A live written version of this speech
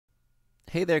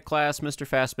Hey there class, Mr.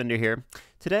 Fassbender here.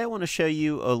 Today I want to show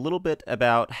you a little bit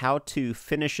about how to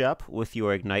finish up with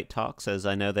your Ignite talks, as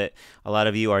I know that a lot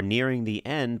of you are nearing the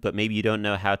end, but maybe you don't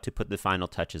know how to put the final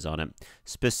touches on it,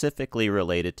 specifically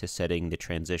related to setting the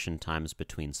transition times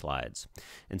between slides.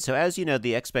 And so as you know,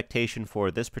 the expectation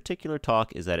for this particular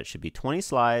talk is that it should be 20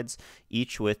 slides,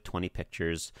 each with 20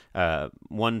 pictures,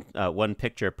 one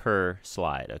picture per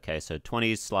slide, okay? So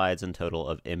 20 slides in total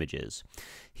of images.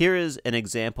 Here is an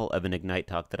example of an Ignite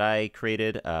talk that I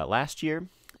created last year.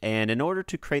 And in order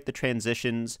to create the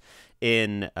transitions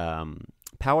in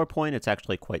PowerPoint, it's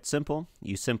actually quite simple.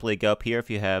 You simply go up here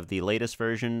if you have the latest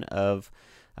version of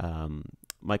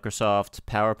Microsoft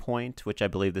PowerPoint, which I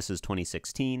believe this is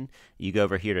 2016. You go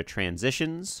over here to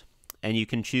Transitions, and you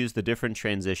can choose the different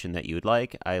transition that you would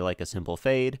like. I like a simple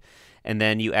fade. And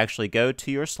then you actually go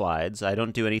to your slides. I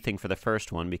don't do anything for the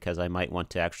first one because I might want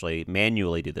to actually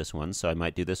manually do this one. So I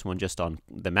might do this one just on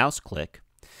the mouse click.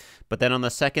 But then on the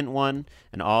second one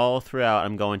and all throughout,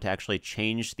 I'm going to actually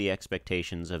change the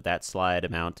expectations of that slide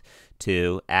amount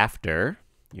to after.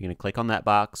 You're going to click on that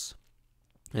box.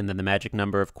 And then the magic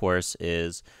number, of course,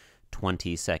 is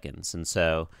 20 seconds. And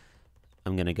so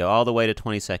I'm going to go all the way to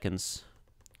 20 seconds.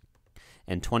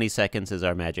 And 20 seconds is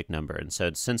our magic number. And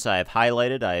so since I've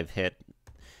highlighted, I've hit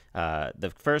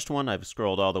the first one, I've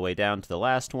scrolled all the way down to the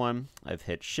last one. I've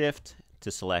hit Shift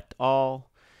to select all,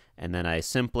 and then I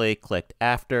simply clicked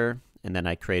after, and then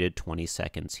I created 20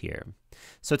 seconds here.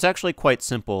 So it's actually quite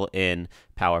simple in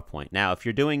PowerPoint. Now, if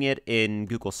you're doing it in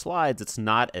Google Slides, it's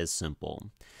not as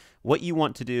simple. What you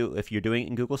want to do if you're doing it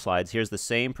in Google Slides, here's the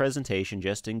same presentation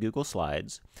just in Google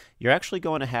Slides. You're actually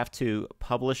going to have to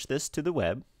publish this to the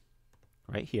web,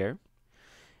 right here,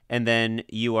 and then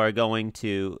you are going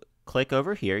to click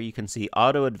over here. You can see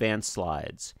Auto Advanced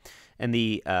Slides, and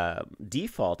the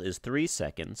default is 3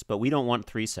 seconds, but we don't want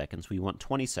 3 seconds. We want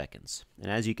 20 seconds,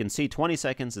 and as you can see, 20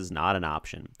 seconds is not an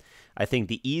option. I think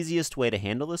the easiest way to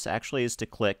handle this actually is to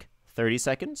click 30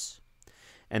 seconds,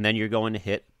 and then you're going to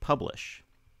hit Publish,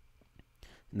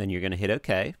 and then you're going to hit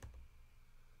OK,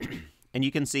 and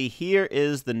you can see here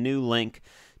is the new link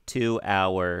to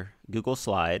our Google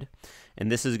slide. And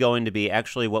this is going to be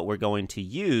actually what we're going to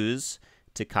use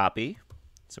to copy.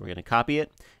 So we're going to copy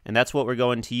it, and that's what we're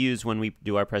going to use when we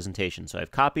do our presentation. So I've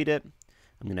copied it.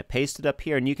 I'm going to paste it up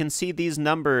here, and you can see these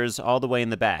numbers all the way in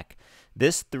the back.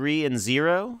 This 3 and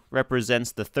 0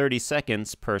 represents the 30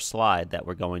 seconds per slide that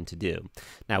we're going to do.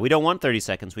 Now, we don't want 30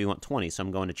 seconds. We want 20, so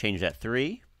I'm going to change that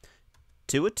 3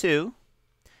 to a 2,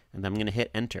 and I'm going to hit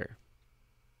Enter.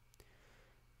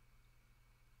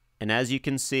 And as you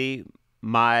can see,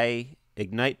 my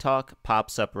Ignite talk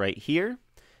pops up right here.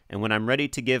 And when I'm ready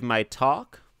to give my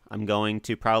talk, I'm going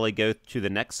to probably go to the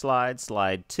next slide,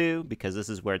 slide 2, because this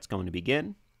is where it's going to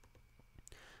begin.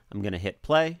 I'm going to hit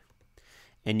play.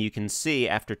 And you can see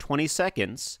after 20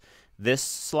 seconds, this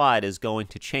slide is going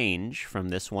to change from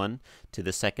this one to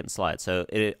the second slide. So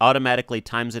it automatically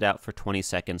times it out for 20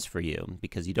 seconds for you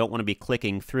because you don't want to be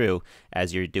clicking through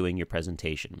as you're doing your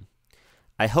presentation.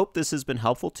 I hope this has been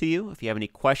helpful to you. If you have any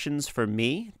questions for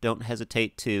me, don't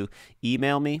hesitate to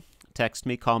email me, text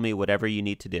me, call me, whatever you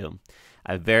need to do.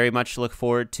 I very much look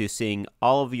forward to seeing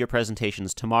all of your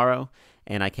presentations tomorrow,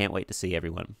 and I can't wait to see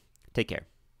everyone. Take care.